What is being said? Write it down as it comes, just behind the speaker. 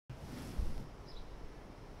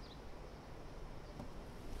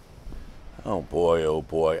Oh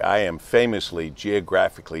boy, I am famously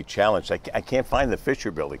geographically challenged. I can't find the Fisher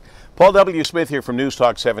Building. Paul W. Smith here from News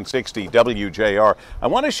Talk 760 WJR. I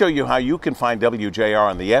want to show you how you can find WJR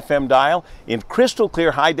on the FM dial in crystal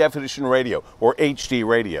clear high definition radio, or HD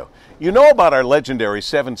radio. You know about our legendary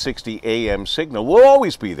 760 AM signal. We'll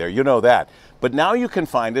always be there, you know that. But now you can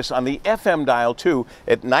find us on the FM dial too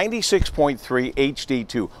at 96.3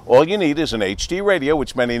 HD-2. All you need is an HD radio,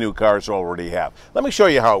 which many new cars already have. Let me show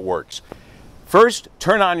you how it works. First,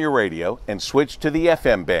 turn on your radio and switch to the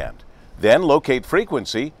FM band. Then locate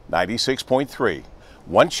frequency 96.3.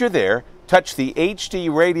 Once you're there, touch the HD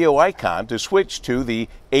radio icon to switch to the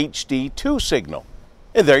HD-2 signal.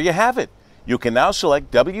 And there you have it. You can now select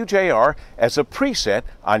WJR as a preset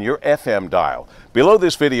on your FM dial. Below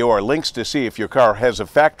this video are links to see if your car has a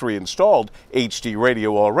factory installed HD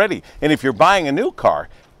radio already. And if you're buying a new car,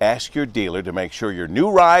 ask your dealer to make sure your new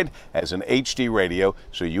ride has an HD radio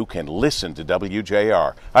so you can listen to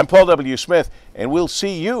WJR. I'm Paul W. Smith, and we'll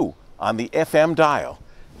see you on the FM dial.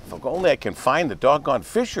 If only I can find the doggone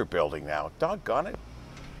Fisher Building now. Doggone it.